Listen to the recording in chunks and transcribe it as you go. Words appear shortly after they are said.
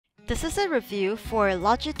This is a review for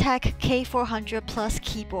Logitech K400 Plus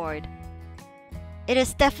keyboard. It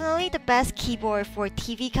is definitely the best keyboard for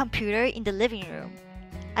TV computer in the living room.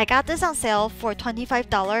 I got this on sale for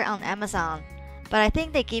 $25 on Amazon, but I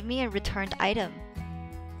think they gave me a returned item.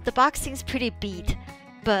 The box seems pretty beat,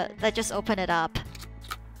 but let's just open it up.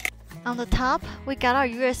 On the top, we got our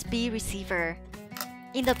USB receiver.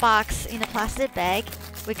 In the box, in a plastic bag,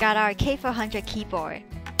 we got our K400 keyboard.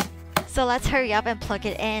 So let's hurry up and plug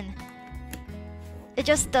it in. It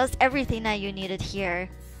just does everything that you needed here.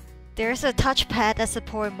 There's a touchpad that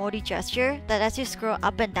supports multi-gesture that lets you scroll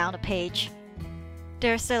up and down the page.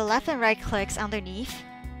 There's the left and right clicks underneath.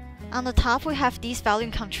 On the top, we have these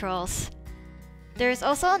volume controls. There's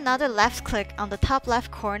also another left click on the top left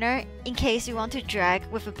corner in case you want to drag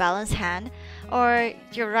with a balanced hand or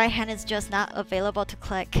your right hand is just not available to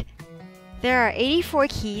click. There are 84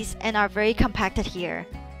 keys and are very compacted here.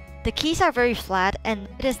 The keys are very flat and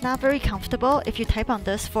it is not very comfortable if you type on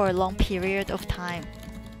this for a long period of time.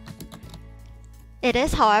 It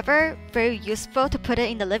is, however, very useful to put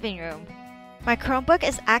it in the living room. My Chromebook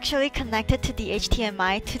is actually connected to the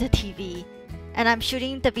HDMI to the TV, and I'm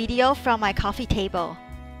shooting the video from my coffee table.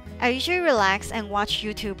 I usually relax and watch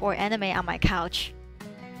YouTube or anime on my couch.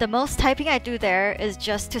 The most typing I do there is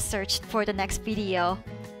just to search for the next video.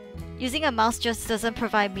 Using a mouse just doesn't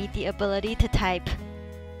provide me the ability to type.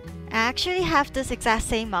 I actually have this exact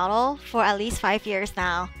same model for at least 5 years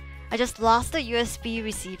now. I just lost the USB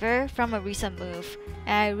receiver from a recent move,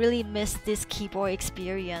 and I really miss this keyboard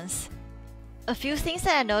experience. A few things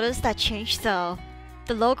that I noticed that changed though.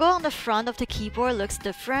 The logo on the front of the keyboard looks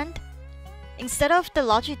different. Instead of the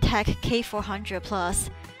Logitech K400 Plus,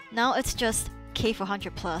 now it's just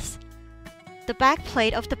K400 Plus. The back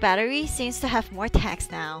plate of the battery seems to have more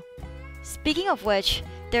text now. Speaking of which,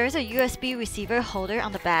 there is a USB receiver holder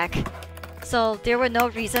on the back, so there was no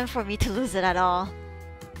reason for me to lose it at all.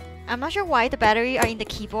 I'm not sure why the battery are in the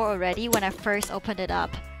keyboard already when I first opened it up,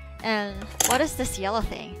 and what is this yellow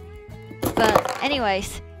thing? But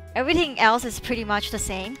anyways, everything else is pretty much the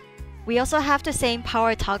same. We also have the same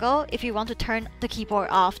power toggle if you want to turn the keyboard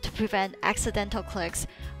off to prevent accidental clicks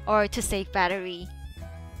or to save battery.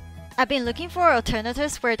 I've been looking for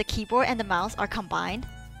alternatives where the keyboard and the mouse are combined,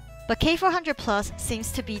 but K400 Plus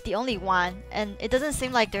seems to be the only one, and it doesn't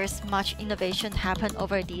seem like there's much innovation happened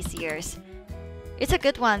over these years. It's a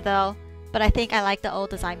good one though, but I think I like the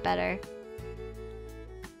old design better.